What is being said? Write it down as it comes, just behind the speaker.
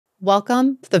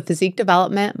Welcome to the Physique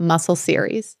Development Muscle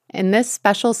Series. In this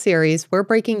special series, we're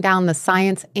breaking down the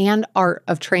science and art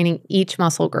of training each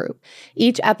muscle group.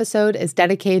 Each episode is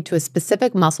dedicated to a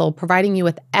specific muscle, providing you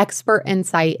with expert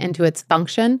insight into its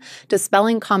function,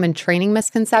 dispelling common training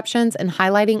misconceptions, and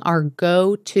highlighting our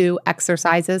go-to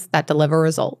exercises that deliver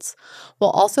results. We'll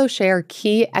also share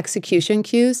key execution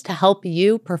cues to help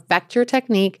you perfect your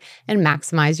technique and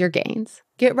maximize your gains.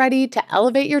 Get ready to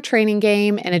elevate your training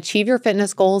game and achieve your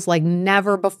fitness goals like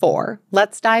never before.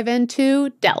 Let's dive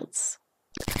into delts.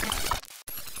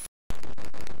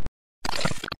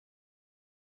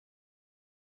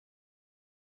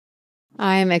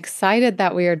 I'm excited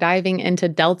that we are diving into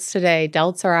delts today.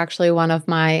 Delts are actually one of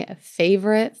my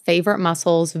favorite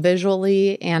muscles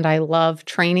visually, and I love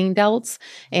training delts.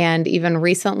 And even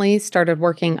recently started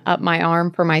working up my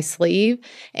arm for my sleeve,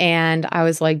 and I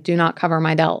was like, do not cover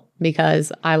my delt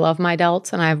because I love my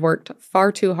delts and I've worked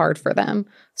far too hard for them.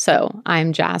 So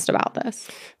I'm jazzed about this.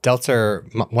 Delts are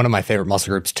one of my favorite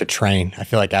muscle groups to train. I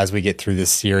feel like as we get through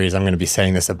this series, I'm going to be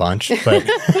saying this a bunch, but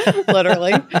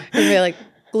literally, it'll be like,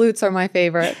 glutes are my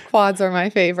favorite. Quads are my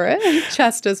favorite.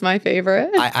 Chest is my favorite.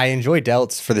 I enjoy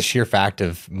delts for the sheer fact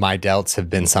of my delts have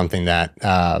been something that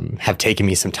have taken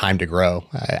me some time to grow.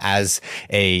 As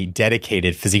a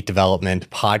dedicated physique development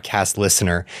podcast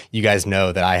listener, you guys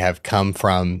know that I have come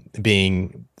from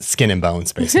being skin and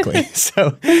bones, basically.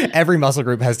 So every muscle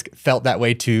group has felt that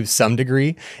way to some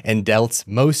degree. And delts,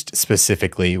 most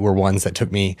specifically, were ones that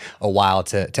took me a while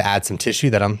to add some tissue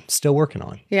that I'm still working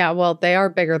on. Yeah, well, they are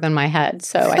bigger than my head.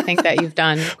 So I think that you've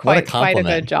done quite a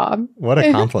good job. What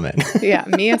a compliment. Yeah,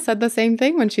 Mia said the same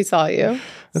thing when she saw you.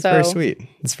 That's very sweet.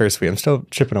 It's very sweet. I'm still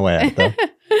chipping away at it,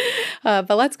 though.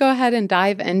 But let's go ahead and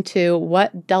dive into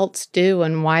what delts do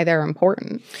and why they're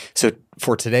important. So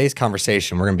for today's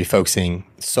conversation, we're going to be focusing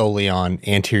solely on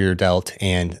anterior delt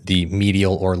and the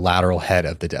medial or lateral head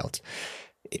of the delt.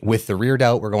 With the rear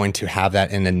delt, we're going to have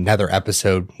that in another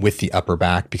episode with the upper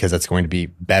back because that's going to be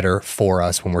better for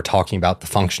us when we're talking about the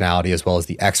functionality as well as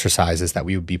the exercises that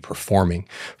we would be performing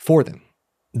for them.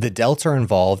 The delts are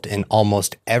involved in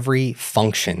almost every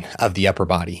function of the upper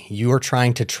body. You are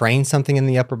trying to train something in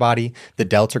the upper body, the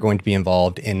delts are going to be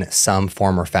involved in some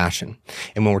form or fashion.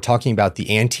 And when we're talking about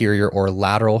the anterior or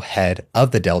lateral head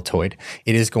of the deltoid,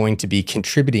 it is going to be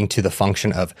contributing to the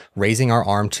function of raising our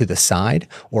arm to the side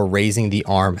or raising the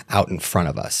arm out in front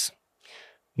of us.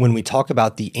 When we talk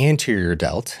about the anterior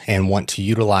delt and want to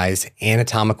utilize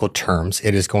anatomical terms,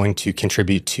 it is going to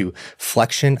contribute to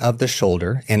flexion of the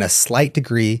shoulder and a slight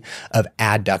degree of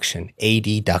adduction,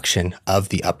 adduction of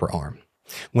the upper arm.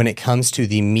 When it comes to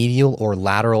the medial or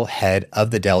lateral head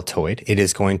of the deltoid, it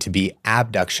is going to be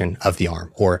abduction of the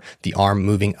arm or the arm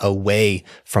moving away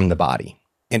from the body.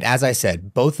 And as I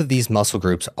said, both of these muscle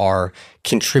groups are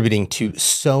contributing to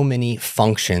so many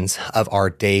functions of our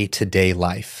day-to-day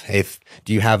life.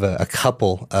 Do you have a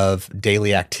couple of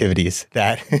daily activities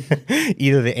that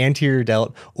either the anterior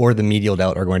delt or the medial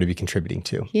delt are going to be contributing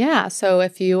to? Yeah. So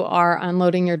if you are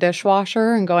unloading your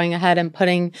dishwasher and going ahead and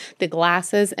putting the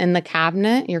glasses in the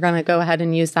cabinet, you're going to go ahead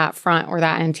and use that front or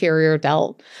that anterior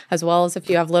delt. As well as if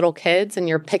you have little kids and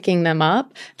you're picking them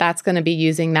up, that's going to be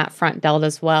using that front delt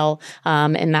as well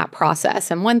in that process.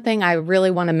 And one thing I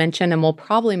really want to mention, and we'll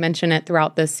probably mention it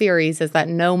throughout this series, is that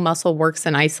no muscle works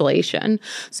in isolation.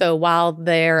 So while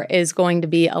there is going to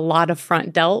be a lot of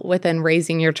front delt within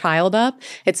raising your child up,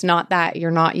 it's not that you're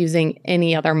not using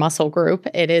any other muscle group.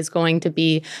 It is going to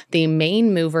be the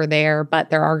main mover there,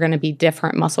 but there are going to be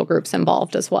different muscle groups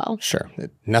involved as well. Sure.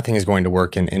 Nothing is going to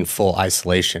work in full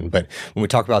isolation. But when we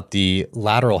talk about the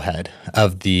lateral head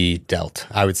of the delt,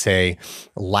 I would say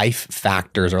life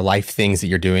factors or life things that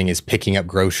you're doing is picking up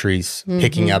groceries,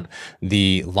 picking up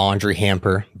the laundry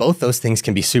hamper. Both those things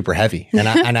can be super heavy.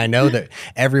 And I know that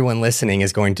everyone listening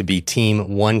is going to be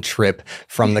team one trip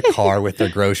from the car with their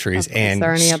groceries. And is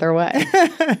there any other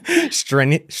way?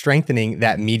 Strengthening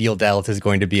that medial delt is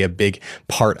going to be a big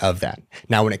part of that.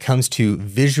 Now, when it comes to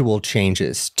visual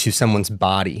changes to someone's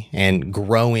body and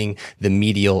growing the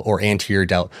medial or anterior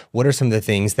delt, what are some of the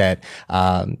things that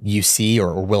you see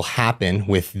or will happen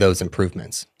with those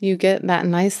improvements? You get that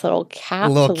nice little cap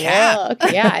to look. Yeah,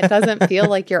 it doesn't feel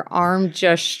like your arm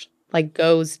just like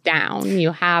goes down.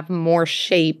 You have more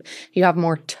shape, you have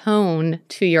more tone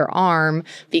to your arm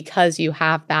because you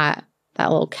have that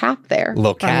little cap there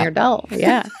from your delt.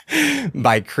 Yeah.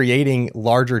 By creating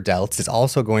larger delts, it's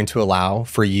also going to allow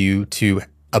for you to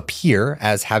appear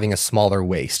as having a smaller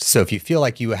waist. So if you feel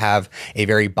like you have a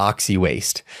very boxy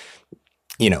waist,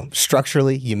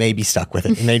 structurally, you may be stuck with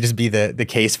it. It may just be the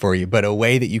case for you. But a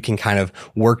way that you can kind of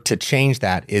work to change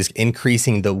that is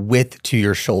increasing the width to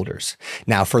your shoulders.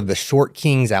 Now, for the short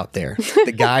kings out there,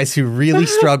 the guys who really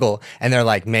struggle and they're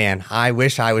like, man, I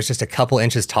wish I was just a couple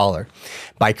inches taller.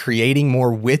 By creating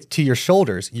more width to your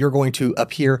shoulders, you're going to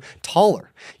appear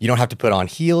taller. You don't have to put on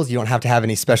heels. You don't have to have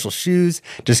any special shoes.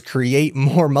 Just create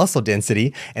more muscle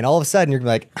density. And all of a sudden, you're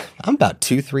going to be like, I'm about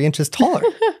 2-3 inches taller.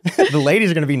 The ladies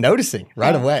are going to be noticing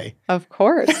right away. Of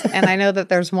course. And I know that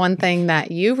there's one thing that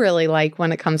you really like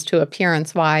when it comes to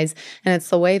appearance wise, and it's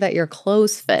the way that your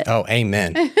clothes fit. Oh,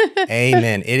 amen.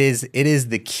 Amen. It is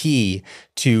the key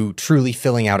to truly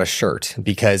filling out a shirt,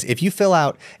 because if you fill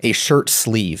out a shirt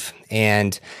sleeve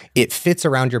and it fits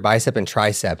around your bicep and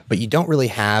tricep, but you don't really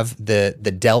have the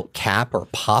delt cap or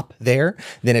pop there,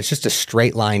 then it's just a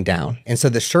straight line down. And so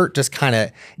the shirt just kind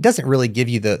of doesn't really give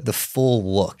you the full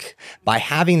look. By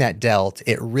having that delt,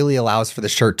 it really allows for the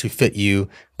shirt to fit you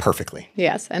perfectly.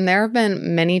 Yes. And there have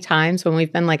been many times when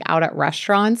we've been like out at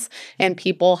restaurants and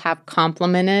people have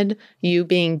complimented you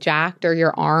being jacked or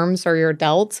your arms or your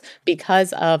delts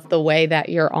because of the way that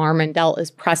your arm and delt is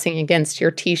pressing against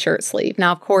your t-shirt sleeve.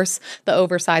 Now, of course, the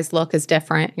oversized look is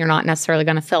different. You're not necessarily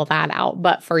going to fill that out,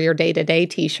 but for your day-to-day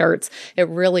t-shirts, it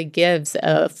really gives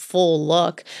a full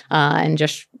look and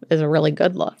just is a really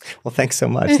good look. Well, thanks so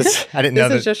much. I didn't know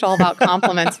this is just all about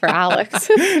compliments for Alex.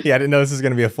 Yeah, I didn't know this was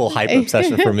going to be a full hype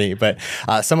obsession for me, but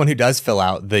someone who does fill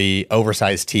out the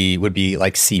oversized tee would be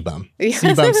like C-Bum. Yes.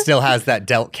 C-Bum still has that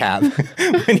delt cap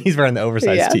when he's wearing the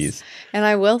oversized tees. And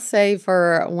I will say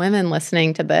for women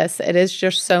listening to this, it is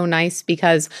just so nice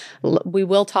because we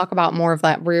will talk about more of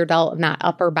that rear delt and that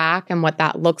upper back and what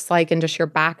that looks like and just your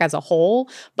back as a whole.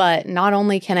 But not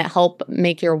only can it help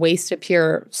make your waist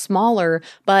appear smaller,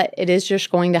 but it is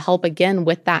just going to help again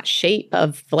with that shape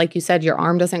of, like you said, your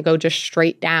arm doesn't go just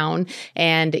straight down.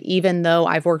 And even though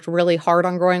I've worked really hard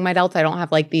on growing my delts, I don't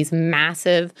have like these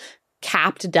massive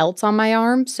capped delts on my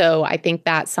arm. So I think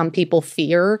that some people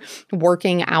fear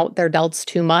working out their delts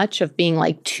too much, of being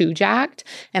like too jacked.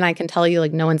 And I can tell you,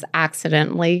 like, no one's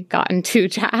accidentally gotten too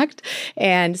jacked.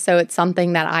 And so it's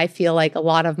something that I feel like a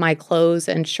lot of my clothes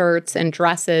and shirts and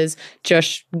dresses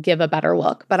just give a better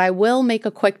look. But I will make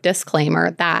a quick disclaimer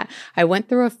that I went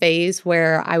through a phase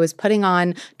where I was putting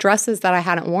on dresses that I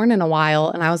hadn't worn in a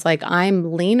while. And I was like,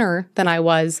 I'm leaner than I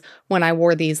was when I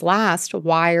wore these last.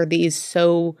 Why are these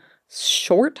so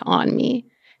short on me?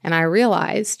 And I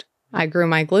realized I grew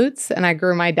my glutes and I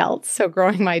grew my delts. So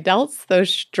growing my delts,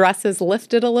 those dresses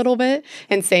lifted a little bit,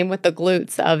 and same with the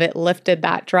glutes of it lifted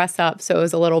that dress up. So it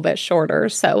was a little bit shorter.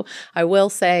 So I will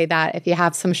say that if you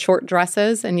have some short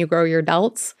dresses and you grow your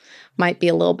delts, might be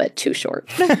a little bit too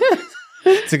short.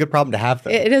 It's a good problem to have,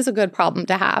 though. It is a good problem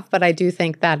to have, but I do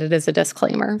think that it is a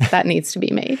disclaimer that needs to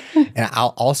be made. And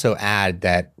I'll also add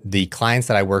that the clients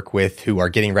that I work with who are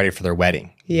getting ready for their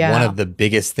wedding, one of the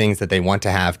biggest things that they want to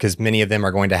have, because many of them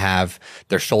are going to have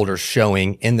their shoulders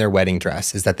showing in their wedding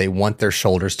dress, is that they want their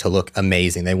shoulders to look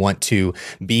amazing. They want to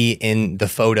be in the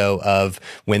photo of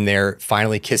when they're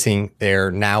finally kissing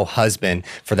their now husband,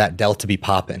 for that delt to be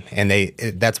popping. And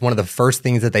that's one of the first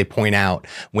things that they point out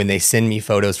when they send me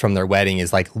photos from their wedding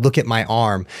is like, look at my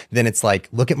arm. Then it's like,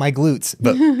 look at my glutes.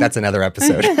 But that's another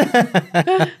episode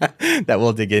that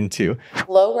we'll dig into.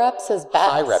 Low reps is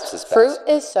best. High reps is best. Fruit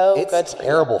is so It's good.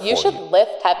 terrible for You should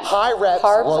lift heavy. High reps,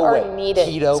 Carbs low are weight. needed.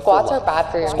 Keto Squats for are life.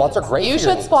 bad for your Squats knees. are great You for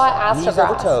your should squat knees. ass to Knees over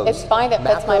grass. toes. It's fine. It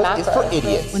fits my Macros is macros. for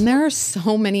idiots. When there are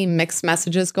so many mixed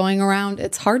messages going around,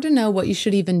 it's hard to know what you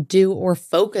should even do or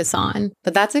focus on.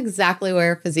 But that's exactly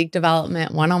where physique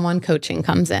development one-on-one coaching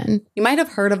comes in. You might have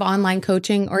heard of online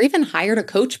coaching or even hired a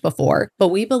coach before, but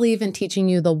we believe in teaching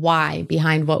you the why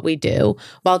behind what we do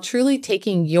while truly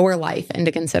taking your life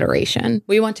into consideration.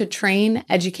 We want to train,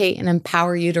 educate, and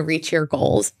empower you to reach your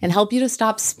goals and help you to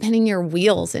stop spinning your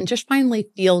wheels and just finally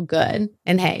feel good.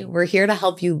 And hey, we're here to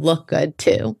help you look good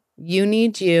too. You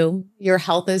need you. Your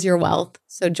health is your wealth.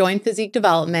 So join Physique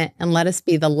Development and let us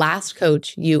be the last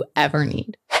coach you ever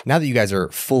need. Now that you guys are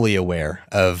fully aware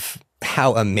of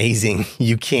how amazing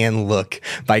you can look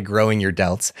by growing your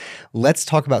delts, let's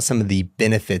talk about some of the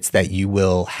benefits that you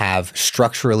will have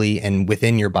structurally and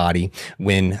within your body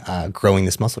when growing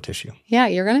this muscle tissue. Yeah,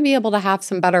 you're going to be able to have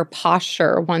some better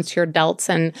posture once your delts,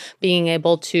 and being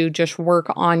able to just work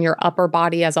on your upper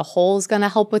body as a whole is going to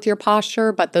help with your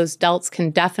posture. But those delts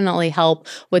can definitely help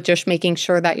with just making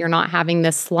sure that you're not having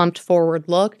this slumped forward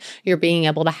look. You're being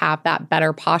able to have that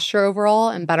better posture overall,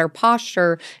 and better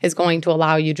posture is going to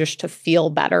allow you just to feel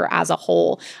better as a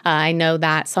whole. I know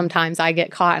that sometimes I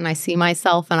get caught and I see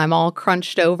myself and I'm all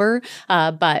crunched over.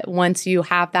 But once you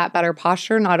have that better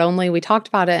posture, not only we talked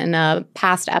about it in a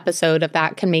past episode of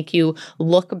that can make you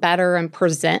look better and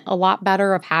present a lot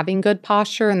better of having good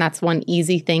posture. And that's one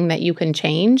easy thing that you can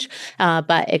change.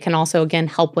 But it can also, again,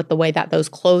 help with the way that those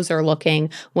clothes are looking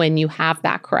when you have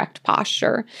that correct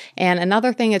posture. And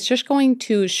another thing, it's just going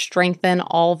to strengthen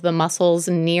all of the muscles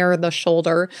near the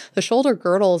shoulder. The shoulder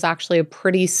girdle is actually a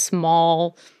pretty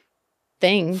small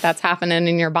thing that's happening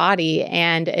in your body.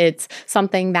 And it's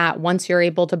something that once you're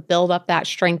able to build up that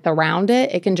strength around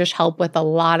it, it can just help with a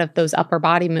lot of those upper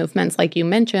body movements, like you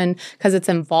mentioned, because it's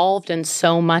involved in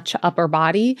so much upper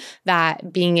body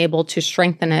that being able to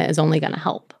strengthen it is only going to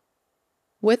help.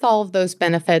 With all of those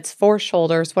benefits for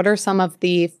shoulders, what are some of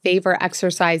the favorite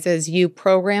exercises you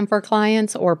program for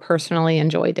clients or personally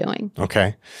enjoy doing?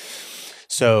 Okay.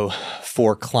 So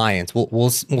for clients, we'll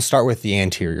start with the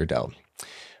anterior delt.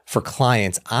 For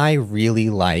clients, I really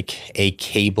like a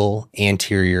cable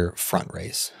anterior front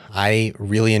raise. I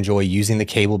really enjoy using the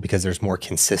cable because there's more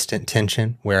consistent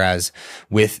tension, whereas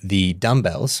with the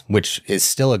dumbbells, which is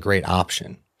still a great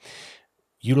option,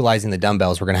 utilizing the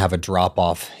dumbbells, we're going to have a drop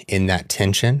off in that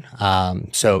tension.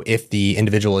 So if the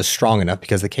individual is strong enough,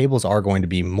 because the cables are going to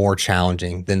be more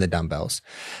challenging than the dumbbells,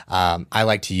 I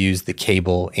like to use the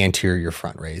cable anterior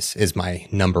front raise is my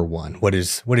number one. What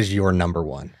is your number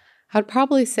one? I'd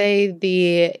probably say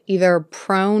the either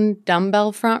prone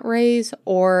dumbbell front raise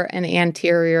or an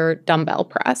anterior dumbbell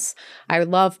press. I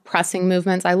love pressing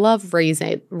movements. I love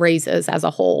raises as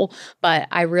a whole, but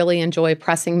I really enjoy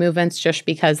pressing movements just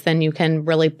because then you can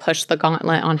really push the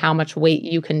gauntlet on how much weight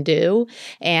you can do.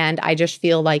 And I just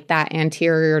feel like that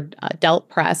anterior delt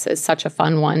press is such a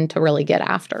fun one to really get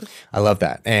after. I love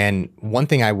that. And one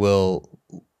thing I will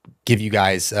give you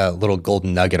guys a little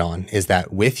golden nugget on is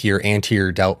that with your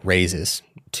anterior delt raises,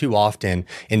 too often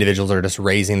individuals are just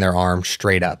raising their arm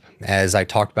straight up. As I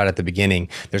talked about at the beginning,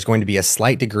 there's going to be a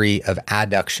slight degree of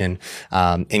adduction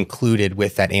included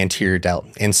with that anterior delt.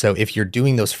 And so if you're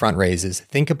doing those front raises,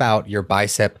 think about your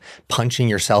bicep punching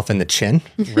yourself in the chin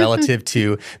relative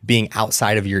to being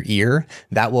outside of your ear.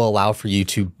 That will allow for you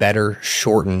to better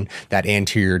shorten that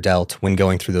anterior delt when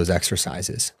going through those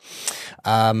exercises.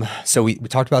 So we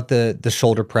talked about the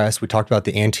shoulder press. We talked about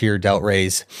the anterior delt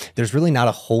raise. There's really not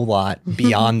a whole lot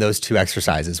beyond those two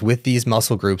exercises. With these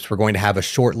muscle groups, we're going to have a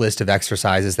short list of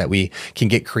exercises that we can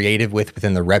get creative with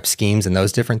within the rep schemes and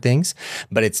those different things.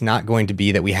 But it's not going to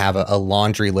be that we have a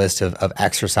laundry list of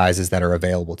exercises that are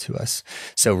available to us.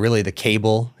 So really the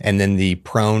cable and then the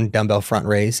prone dumbbell front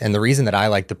raise. And the reason that I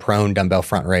like the prone dumbbell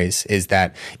front raise is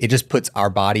that it just puts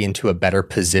our body into a better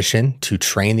position to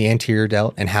train the anterior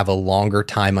delt and have a longer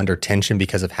time under tension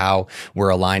because of how we're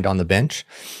aligned on the bench.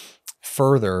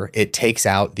 Further, it takes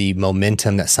out the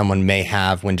momentum that someone may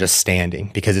have when just standing,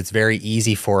 because it's very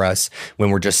easy for us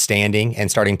when we're just standing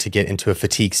and starting to get into a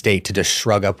fatigue state to just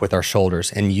shrug up with our shoulders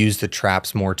and use the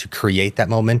traps more to create that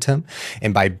momentum.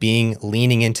 And by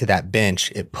leaning into that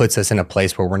bench, it puts us in a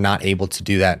place where we're not able to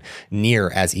do that near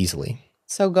as easily.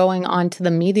 So going on to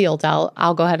the medial delt,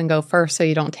 I'll go ahead and go first so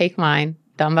you don't take mine.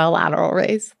 Dumbbell lateral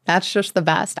raise. That's just the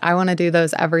best. I want to do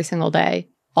those every single day,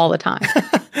 all the time.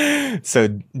 So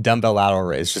dumbbell lateral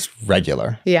raise, just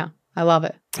regular. Yeah, I love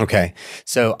it. Okay.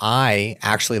 So I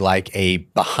actually like a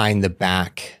behind the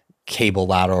back cable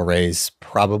lateral raise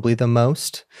probably the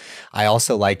most. I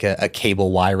also like a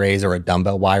cable Y raise or a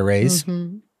dumbbell Y raise.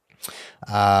 Mm-hmm.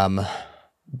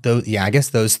 I guess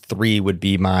those three would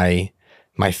be my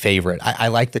favorite. I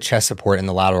like the chest support and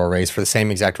the lateral raise for the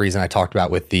same exact reason I talked about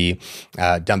with the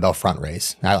dumbbell front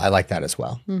raise. I like that as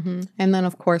well. Mm-hmm. And then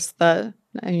of course the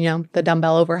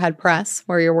dumbbell overhead press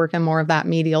where you're working more of that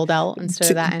medial delt instead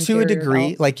of that anterior to a degree,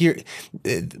 delt. like you're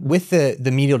with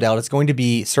the medial delt, it's going to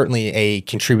be certainly a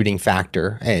contributing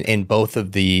factor in both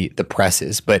of the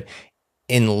presses, but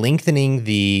in lengthening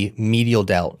the medial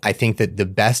delt, I think that the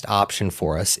best option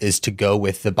for us is to go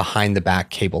with the behind the back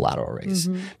cable lateral raise,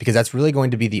 because that's really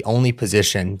going to be the only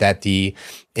position that the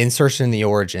insertion and the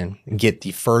origin get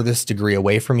the furthest degree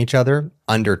away from each other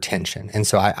under tension. And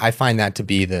so I find that to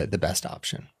be the best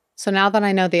option. So now that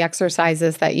I know the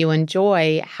exercises that you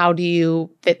enjoy, how do you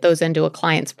fit those into a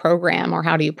client's program, or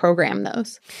how do you program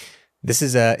those? This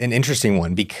is an interesting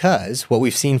one because what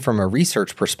we've seen from a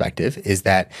research perspective is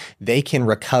that they can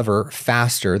recover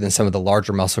faster than some of the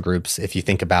larger muscle groups if you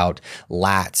think about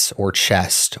lats or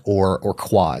chest or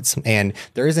quads. And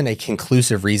there isn't a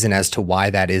conclusive reason as to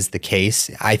why that is the case.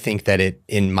 I think that it,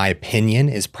 in my opinion,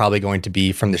 is probably going to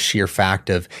be from the sheer fact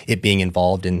of it being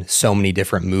involved in so many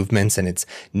different movements and its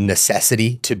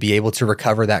necessity to be able to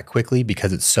recover that quickly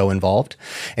because it's so involved.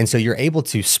 And so you're able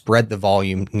to spread the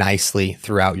volume nicely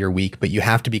throughout your week, but you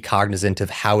have to be cognizant of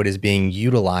how it is being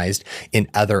utilized in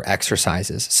other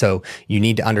exercises. So you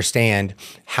need to understand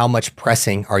how much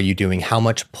pressing are you doing? How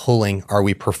much pulling are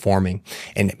we performing?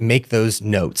 And make those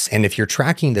notes. And if you're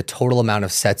tracking the total amount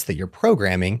of sets that you're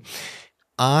programming,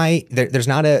 there's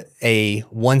not a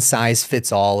one size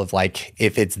fits all of like,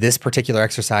 if it's this particular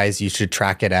exercise, you should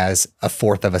track it as a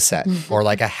fourth of a set or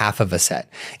like a half of a set.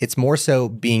 It's more so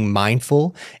being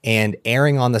mindful and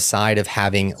erring on the side of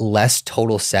having less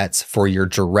total sets for your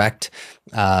direct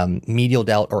medial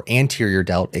delt or anterior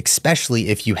delt, especially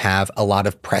if you have a lot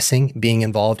of pressing being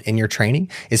involved in your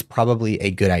training, is probably a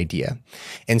good idea.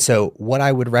 And so what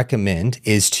I would recommend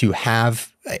is to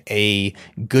have a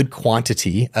good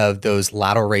quantity of those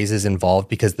lateral raises involved,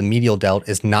 because the medial delt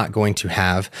is not going to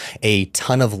have a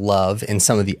ton of love in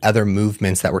some of the other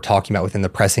movements that we're talking about within the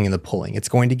pressing and the pulling. It's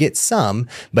going to get some,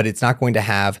 but it's not going to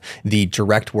have the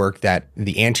direct work that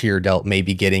the anterior delt may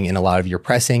be getting in a lot of your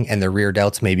pressing and the rear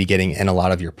delts may be getting in a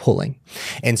lot of your pulling.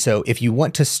 And so if you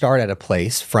want to start at a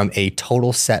place from a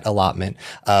total set allotment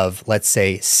of, let's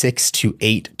say, 6 to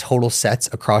 8 total sets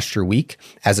across your week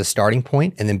as a starting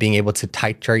point, and then being able to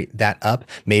titrate that up,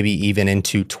 maybe even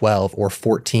into 12 or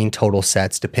 14 total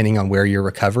sets, depending on where you're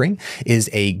recovering, is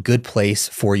a good place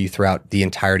for you throughout the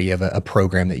entirety of a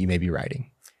program that you may be writing.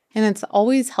 And it's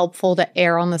always helpful to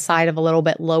err on the side of a little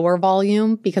bit lower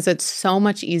volume, because it's so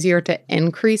much easier to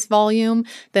increase volume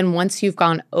than once you've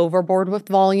gone overboard with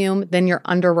volume, then you're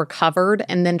under recovered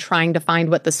and then trying to find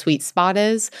what the sweet spot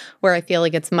is, where I feel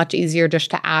like it's much easier just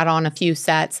to add on a few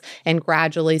sets and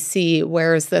gradually see,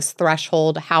 where is this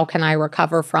threshold? How can I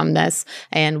recover from this?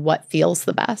 And what feels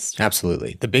the best?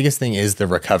 Absolutely. The biggest thing is the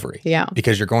recovery. Yeah.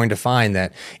 Because you're going to find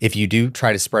that if you do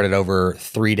try to spread it over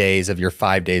 3 days of your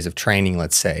 5 days of training,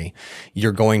 let's say,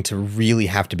 you're going to really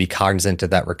have to be cognizant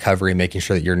of that recovery, making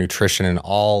sure that your nutrition and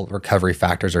all recovery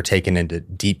factors are taken into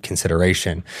deep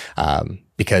consideration.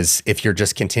 Because if you're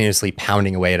just continuously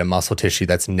pounding away at a muscle tissue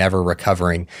that's never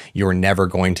recovering, you're never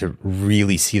going to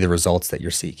really see the results that you're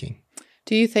seeking.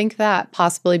 Do you think that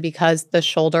possibly because the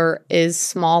shoulder is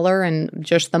smaller and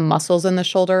just the muscles in the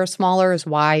shoulder are smaller is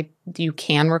why you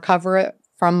can recover it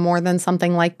from more than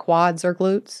something like quads or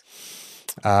glutes?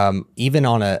 Even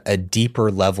on a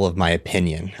deeper level of my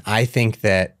opinion, I think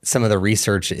that some of the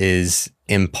research is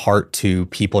in part to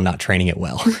people not training it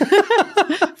well.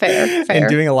 Fair. And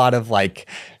doing a lot of like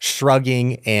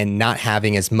shrugging and not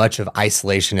having as much of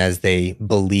isolation as they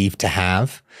believe to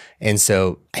have. And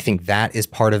so I think that is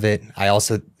part of it. I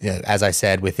also, as I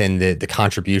said, within the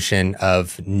contribution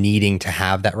of needing to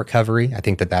have that recovery, I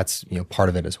think that that's, part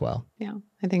of it as well. Yeah,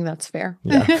 I think that's fair.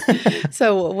 Yeah.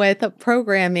 So with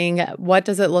programming, what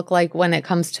does it look like when it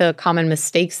comes to common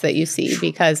mistakes that you see?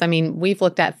 Because, we've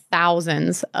looked at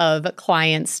thousands of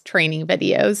clients' training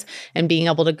videos and being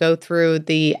able to go through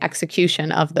the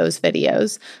execution of those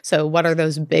videos. So what are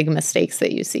those big mistakes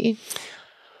that you see?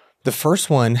 The first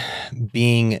one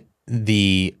being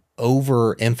the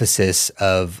overemphasis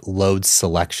of load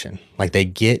selection. Like they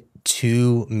get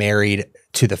too married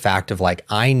to the fact of like,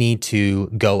 I need to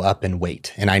go up in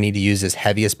weight and I need to use as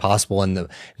heavy as possible. And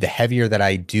the heavier that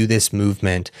I do this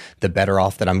movement, the better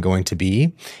off that I'm going to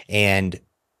be. And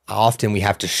often we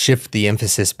have to shift the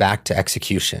emphasis back to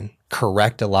execution,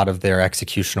 correct a lot of their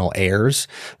executional errors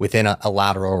within a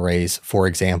lateral raise, for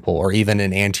example, or even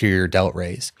an anterior delt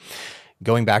raise.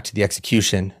 Going back to the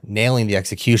execution, nailing the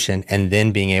execution, and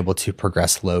then being able to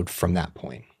progress load from that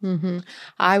point. Mm-hmm.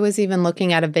 I was even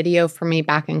looking at a video for me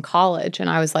back in college,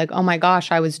 and I was like, oh my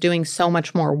gosh, I was doing so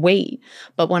much more weight.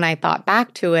 But when I thought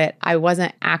back to it, I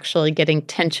wasn't actually getting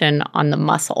tension on the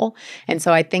muscle. And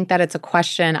so I think that it's a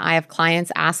question I have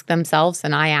clients ask themselves,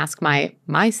 and I ask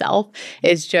myself,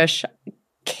 is just,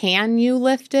 can you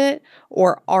lift it,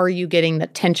 or are you getting the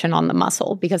tension on the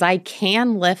muscle? Because I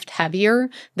can lift heavier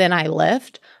than I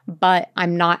lift, but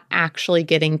I'm not actually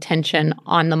getting tension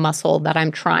on the muscle that I'm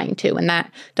trying to. And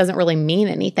that doesn't really mean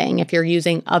anything if you're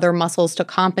using other muscles to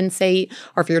compensate,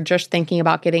 or if you're just thinking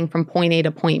about getting from point A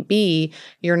to point B,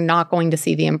 you're not going to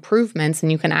see the improvements,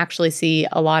 and you can actually see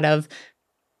a lot of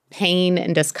pain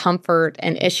and discomfort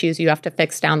and issues you have to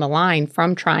fix down the line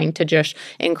from trying to just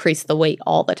increase the weight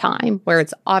all the time, where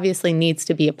it's obviously needs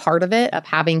to be a part of it, of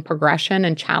having progression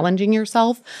and challenging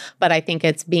yourself. But I think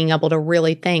it's being able to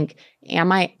really think,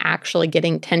 am I actually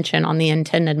getting tension on the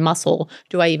intended muscle?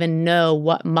 Do I even know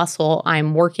what muscle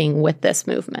I'm working with this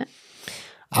movement?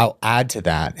 I'll add to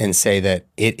that and say that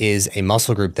it is a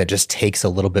muscle group that just takes a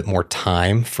little bit more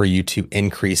time for you to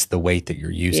increase the weight that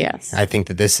you're using. Yes. I think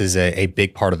that this is a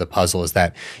big part of the puzzle, is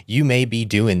that you may be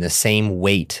doing the same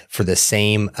weight for the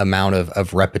same amount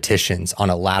of repetitions on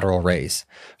a lateral raise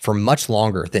for much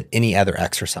longer than any other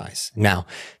exercise. Now,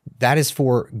 that is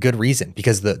for good reason,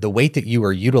 because the weight that you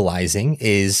are utilizing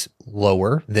is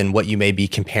lower than what you may be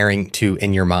comparing to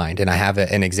in your mind. And I have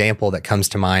an example that comes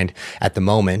to mind at the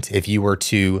moment. If you were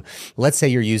to, let's say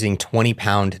you're using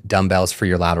 20-pound dumbbells for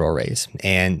your lateral raise,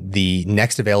 and the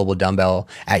next available dumbbell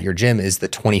at your gym is the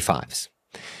 25s.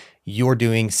 You're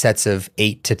doing sets of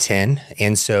 8 to 10.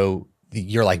 And so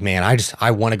you're like, man,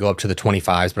 I want to go up to the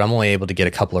 25s, but I'm only able to get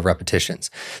a couple of repetitions.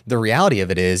 The reality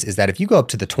of it is that if you go up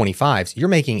to the 25s, you're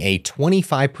making a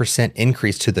 25%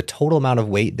 increase to the total amount of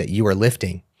weight that you are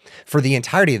lifting for the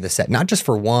entirety of the set, not just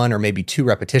for one or maybe two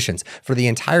repetitions, for the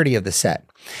entirety of the set.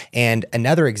 And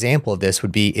another example of this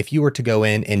would be if you were to go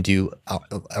in and do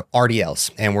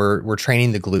RDLs, and we're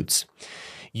training the glutes.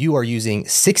 You are using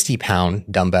 60-pound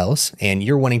dumbbells and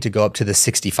you're wanting to go up to the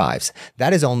 65s.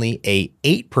 That is only a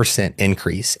 8%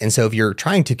 increase. And so if you're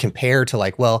trying to compare to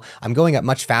like, well, I'm going up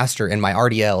much faster in my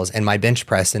RDLs and my bench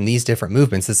press and these different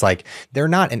movements, it's like they're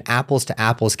not an apples to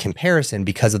apples comparison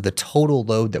because of the total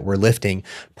load that we're lifting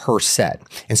per set.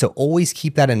 And so always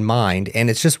keep that in mind. And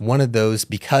it's just one of those,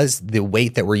 because the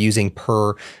weight that we're using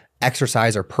per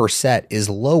exercise or per set is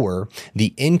lower,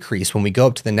 the increase when we go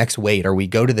up to the next weight or we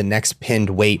go to the next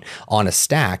pinned weight on a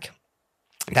stack,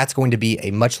 that's going to be a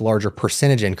much larger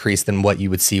percentage increase than what you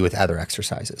would see with other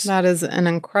exercises. That is an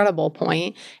incredible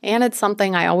point. And it's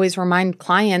something I always remind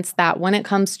clients that when it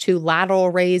comes to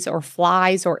lateral raise or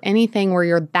flies or anything where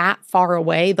you're that far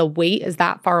away, the weight is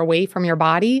that far away from your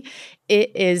body,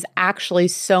 it is actually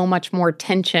so much more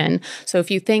tension. So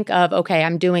if you think of, okay,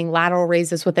 I'm doing lateral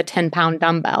raises with a 10-pound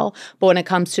dumbbell, but when it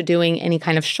comes to doing any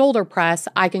kind of shoulder press,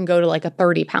 I can go to like a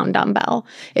 30-pound dumbbell.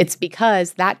 It's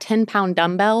because that 10-pound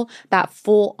dumbbell, that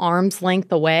full arm's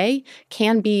length away,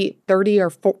 can be 30 or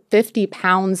 50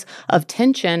 pounds of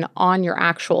tension on your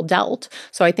actual delt.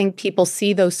 So I think people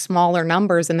see those smaller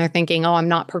numbers and they're thinking, oh, I'm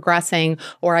not progressing,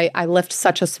 or I lift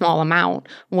such a small amount,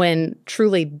 when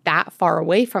truly that far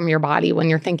away from your body, when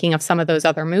you're thinking of some of those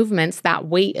other movements, that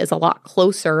weight is a lot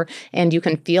closer and you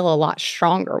can feel a lot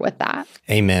stronger with that.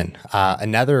 Amen.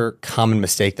 Another common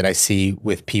mistake that I see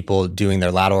with people doing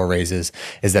their lateral raises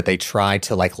is that they try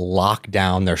to like lock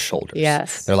down their shoulders.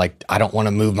 Yes. They're like, I don't want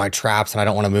to move my traps and I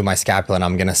don't want to move my scapula, and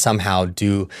I'm going to somehow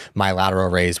do my lateral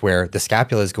raise, where the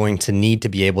scapula is going to need to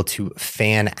be able to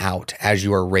fan out as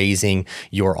you are raising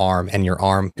your arm and your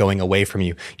arm going away from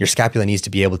you. Your scapula needs to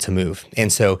be able to move.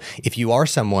 And so if you are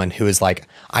someone who is like,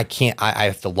 I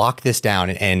have to lock this down.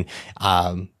 And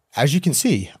as you can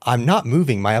see, I'm not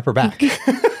moving my upper back.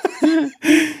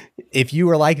 If you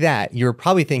were like that, you're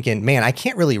probably thinking, man, I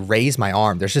can't really raise my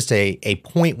arm. There's just a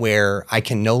point where I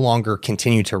can no longer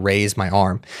continue to raise my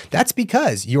arm. That's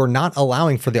because you're not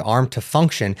allowing for the arm to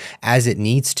function as it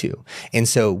needs to. And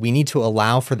so we need to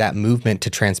allow for that movement to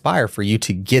transpire for you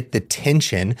to get the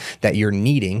tension that you're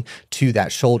needing to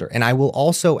that shoulder. And I will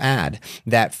also add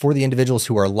that for the individuals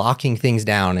who are locking things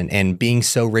down and being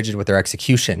so rigid with their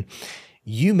execution,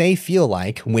 you may feel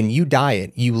like when you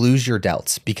diet, you lose your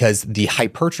delts because the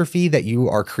hypertrophy that you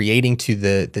are creating to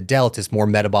the delt is more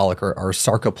metabolic or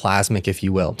sarcoplasmic, if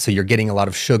you will. So you're getting a lot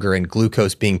of sugar and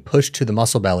glucose being pushed to the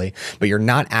muscle belly, but you're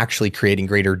not actually creating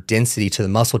greater density to the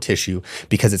muscle tissue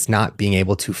because it's not being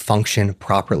able to function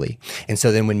properly. And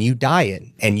so then when you diet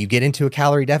and you get into a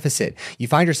calorie deficit, you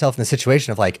find yourself in the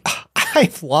situation of like,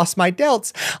 I've lost my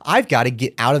delts. I've got to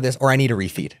get out of this, or I need to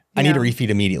refeed. I need to refeed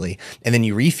immediately. And then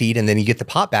you refeed and then you get the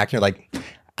pop back and you're like,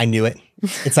 I knew it.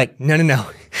 It's like, no.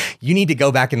 You need to go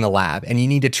back in the lab and you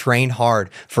need to train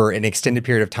hard for an extended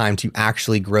period of time to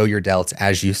actually grow your delts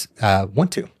as you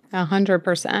want to.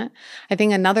 100%. I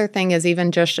think another thing is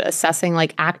even just assessing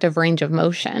like active range of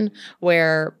motion,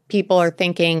 where people are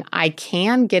thinking, I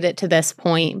can get it to this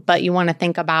point, but you want to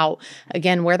think about,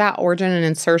 again, where that origin and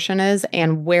insertion is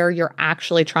and where you're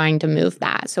actually trying to move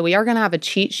that. So we are going to have a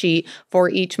cheat sheet for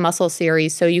each muscle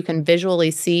series so you can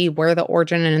visually see where the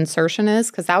origin and insertion is,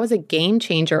 because that was a game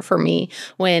changer for me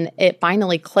when it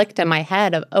finally clicked in my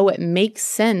head of, oh, it makes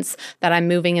sense that I'm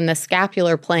moving in the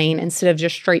scapular plane instead of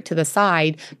just straight to the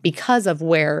side because of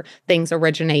where things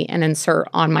originate and insert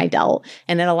on my delt.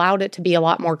 And it allowed it to be a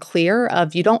lot more clear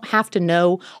of, you don't have to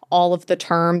know all of the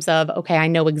terms of, okay, I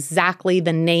know exactly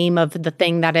the name of the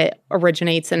thing that it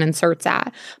originates and inserts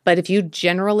at. But if you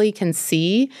generally can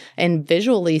see and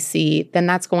visually see, then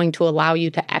that's going to allow you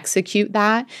to execute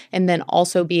that and then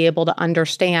also be able to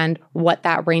understand what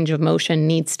that range of motion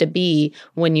needs to be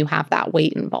when you have that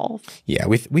weight involved. Yeah,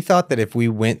 we thought that if we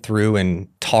went through and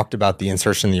talked about the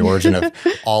insertion, the origin of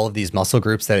all of these muscle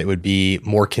groups, that it would be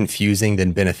more confusing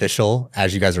than beneficial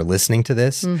as you guys are listening to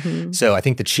this. So I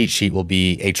think the cheat sheet will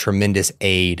be a tremendous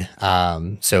aid.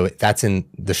 So that's in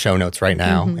the show notes right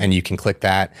now, and you can click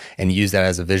that and use that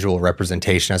as a visual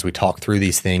representation as we talk through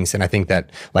these things. And I think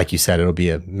that, like you said, it'll be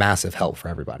a massive help for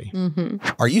everybody.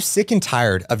 Are you sick and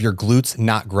tired of your glutes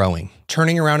not growing?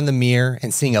 Turning around in the mirror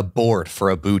and seeing a board for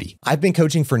a booty? I've been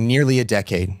coaching for nearly a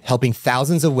decade, helping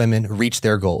thousands of women reach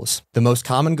their goals. The most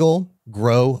common goal: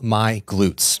 grow my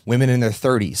glutes. Women in their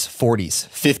 30s, 40s,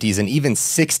 50s, and even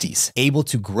 60s able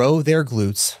to grow their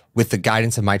glutes with the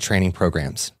guidance of my training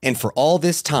programs. And for all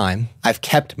this time, I've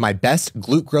kept my best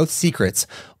glute growth secrets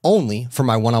only for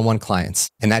my one-on-one clients.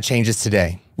 And that changes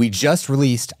today. We just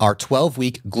released our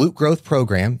 12-week glute growth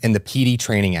program in the PD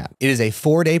training app. It is a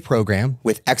 4-day program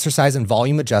with exercise and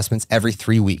volume adjustments every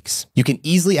 3 weeks. You can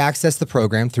easily access the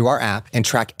program through our app and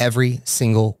track every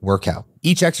single workout.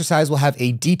 Each exercise will have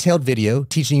a detailed video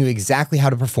teaching you exactly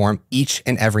how to perform each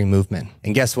and every movement.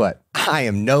 And guess what? I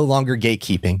am no longer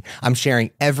gatekeeping. I'm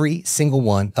sharing every single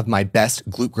one of my best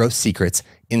glute growth secrets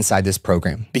inside this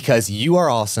program because you are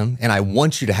awesome and I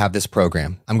want you to have this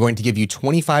program. I'm going to give you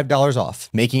 $25 off,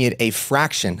 making it a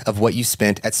fraction of what you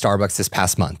spent at Starbucks this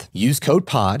past month. Use code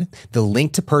POD. The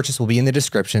link to purchase will be in the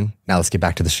description. Now let's get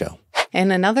back to the show.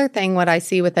 And another thing, what I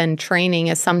see within training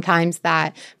is sometimes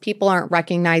that people aren't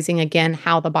recognizing, again,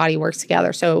 how the body works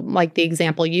together. So like the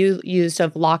example you used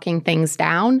of locking things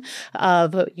down,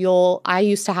 I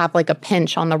used to have like a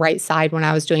pinch on the right side when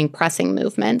I was doing pressing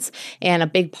movements. And a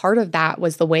big part of that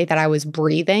was the way that I was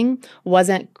breathing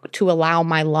wasn't to allow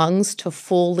my lungs to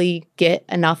fully get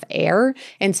enough air.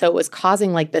 And so it was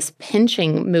causing like this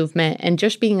pinching movement, and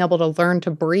just being able to learn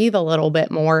to breathe a little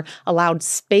bit more allowed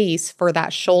space for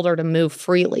that shoulder to move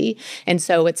freely. And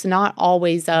so it's not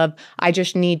always I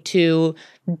just need to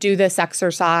do this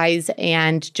exercise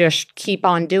and just keep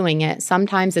on doing it.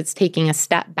 Sometimes it's taking a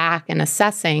step back and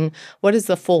assessing, what does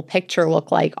the full picture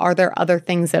look like? Are there other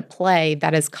things at play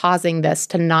that is causing this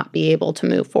to not be able to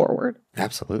move forward?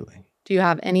 Absolutely. Do you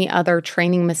have any other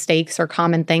training mistakes or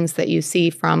common things that you see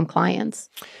from clients?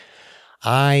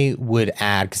 I would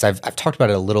add, because I've talked about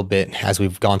it a little bit as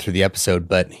we've gone through the episode,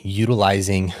 but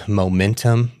utilizing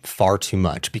momentum far too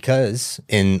much, because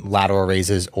in lateral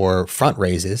raises or front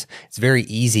raises, it's very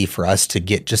easy for us to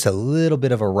get just a little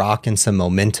bit of a rock and some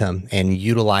momentum, and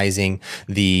utilizing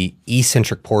the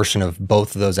eccentric portion of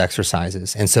both of those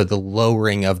exercises. And so the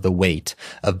lowering of the weight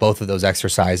of both of those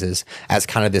exercises as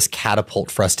kind of this catapult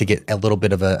for us to get a little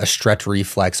bit of a stretch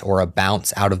reflex or a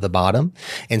bounce out of the bottom.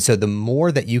 And so the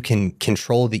more that you can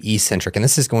control the eccentric, and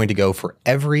this is going to go for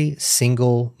every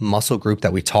single muscle group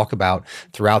that we talk about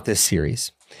throughout this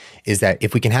series, is that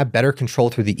if we can have better control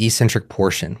through the eccentric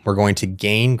portion, we're going to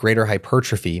gain greater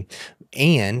hypertrophy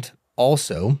and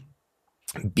also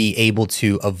be able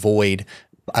to avoid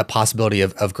a possibility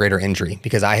of greater injury,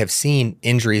 because I have seen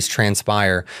injuries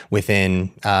transpire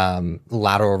within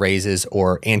lateral raises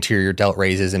or anterior delt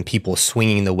raises, and people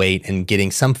swinging the weight and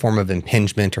getting some form of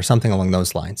impingement or something along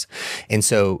those lines. And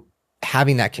so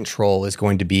having that control is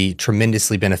going to be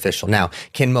tremendously beneficial. Now,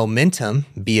 can momentum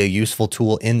be a useful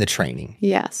tool in the training?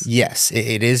 Yes. Yes,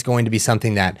 it is going to be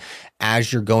something that,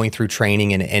 as you're going through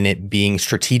training and it being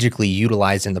strategically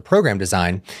utilized in the program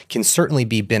design, can certainly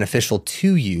be beneficial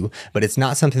to you, but it's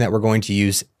not something that we're going to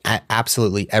use at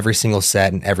absolutely every single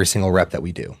set and every single rep that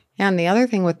we do. Yeah, and the other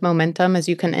thing with momentum is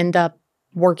you can end up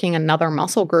working another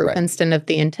muscle group Right. instead of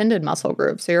the intended muscle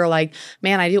group. So you're like,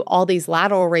 man, I do all these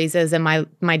lateral raises and my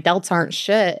delts aren't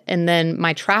shit. And then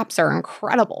my traps are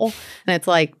incredible. And it's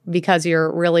like, because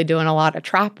you're really doing a lot of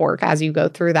trap work as you go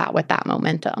through that with that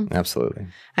momentum. Absolutely.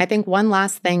 I think one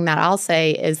last thing that I'll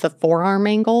say is the forearm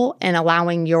angle and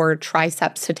allowing your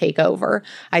triceps to take over.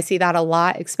 I see that a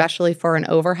lot, especially for an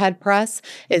overhead press,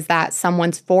 is that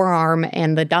someone's forearm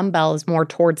and the dumbbell is more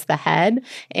towards the head,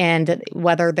 and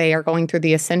whether they are going through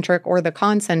the eccentric or the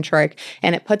concentric,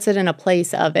 and it puts it in a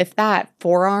place of if that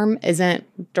forearm isn't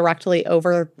directly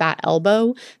over that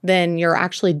elbow, then you're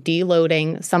actually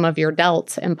deloading some of your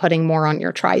delts and putting more on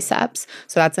your triceps.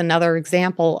 So that's another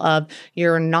example of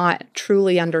you're not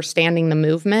truly understanding the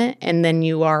movement, and then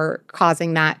you are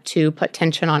causing that to put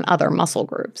tension on other muscle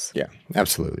groups. Yeah,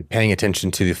 absolutely. Paying attention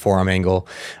to the forearm angle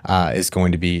is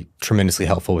going to be tremendously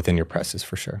helpful within your presses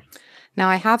for sure. Now,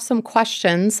 I have some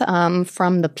questions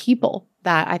from the people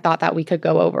that I thought that we could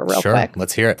go over real Sure, quick.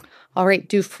 let's hear it. All right.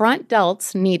 Do front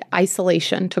delts need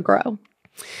isolation to grow?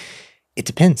 It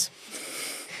depends.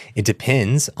 It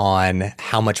depends on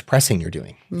how much pressing you're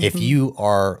doing. If you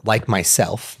are like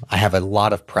myself, I have a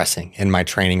lot of pressing in my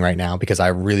training right now because I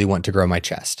really want to grow my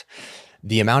chest.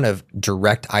 The amount of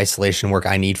direct isolation work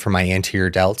I need for my anterior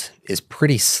delt is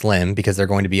pretty slim because they're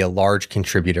going to be a large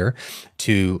contributor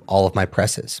to all of my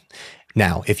presses.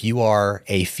 Now, if you are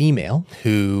a female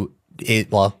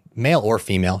male or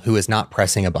female, who is not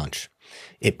pressing a bunch,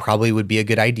 it probably would be a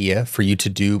good idea for you to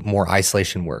do more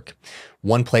isolation work.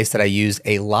 One place that I use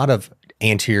a lot of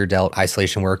anterior delt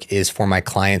isolation work is for my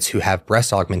clients who have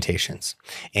breast augmentations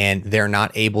and they're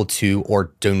not able to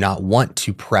or do not want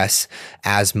to press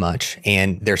as much,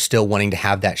 and they're still wanting to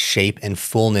have that shape and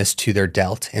fullness to their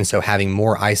delt. And so having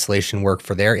more isolation work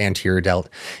for their anterior delt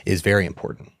is very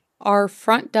important. Are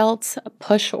front delts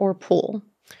push or pull?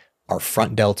 Are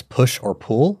front delts push or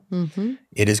pull?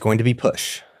 It is going to be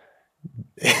push.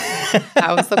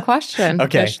 That was the question.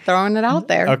 Okay. Just throwing it out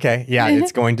there. Okay. Yeah,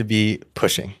 it's going to be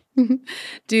pushing.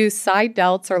 Do side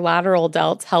delts or lateral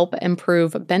delts help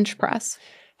improve bench press?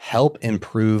 Help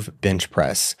improve bench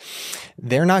press.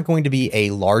 They're not going to be a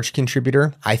large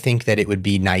contributor. I think that it would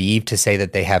be naive to say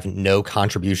that they have no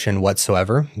contribution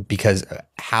whatsoever, because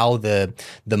how the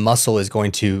muscle is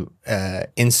going to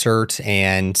insert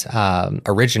and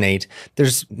originate,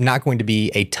 there's not going to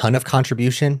be a ton of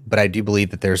contribution, but I do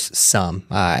believe that there's some.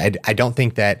 I don't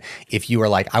think that if you are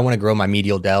like, I want to grow my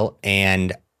medial delt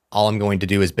and all I'm going to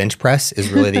do is bench press is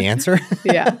really the answer.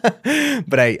 Yeah.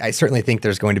 But I certainly think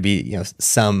there's going to be,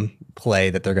 some play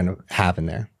that they're going to have in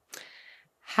there.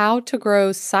 How to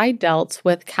grow side delts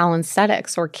with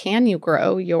calisthenics, or can you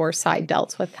grow your side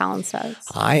delts with calisthenics?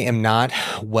 I am not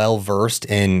well versed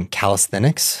in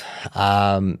calisthenics.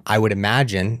 I would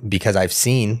imagine, because I've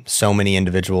seen so many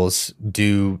individuals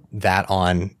do that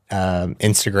on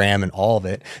Instagram and all of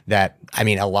it, that,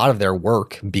 a lot of their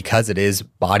work, because it is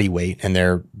body weight and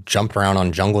they're jumping around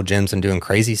on jungle gyms and doing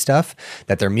crazy stuff,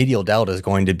 that their medial delt is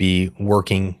going to be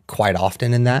working quite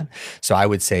often in that. So I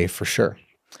would say for sure.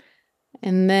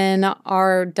 And then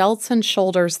are delts and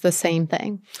shoulders the same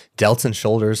thing? Delts and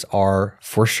shoulders are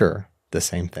for sure the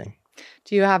same thing.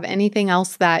 Do you have anything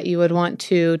else that you would want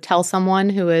to tell someone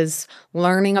who is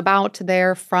learning about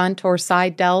their front or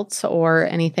side delts, or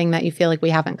anything that you feel like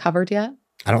we haven't covered yet?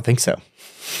 I don't think so.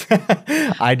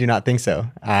 I do not think so.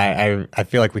 I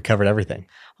feel like we covered everything.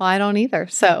 Well, I don't either.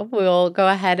 So we'll go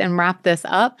ahead and wrap this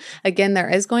up. Again, there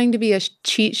is going to be a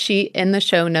cheat sheet in the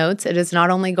show notes. It is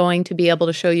not only going to be able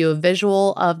to show you a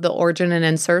visual of the origin and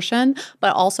insertion,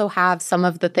 but also have some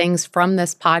of the things from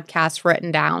this podcast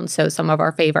written down. So some of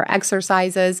our favorite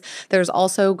exercises. There's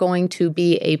also going to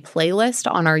be a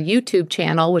playlist on our YouTube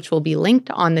channel, which will be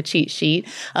linked on the cheat sheet,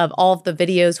 of all of the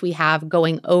videos we have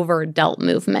going over delt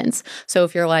movements. So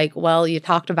if you're like, well, you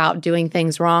talked about doing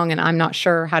things wrong and I'm not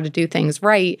sure how to do things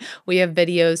right, we have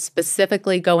videos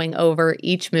specifically going over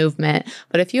each movement.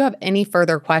 But if you have any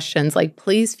further questions,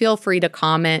 please feel free to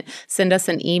comment, send us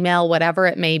an email, whatever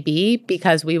it may be,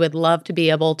 because we would love to be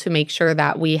able to make sure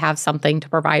that we have something to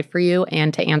provide for you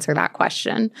and to answer that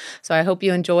question. So I hope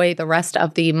you enjoy the rest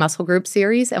of the muscle group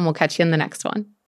series, and we'll catch you in the next one.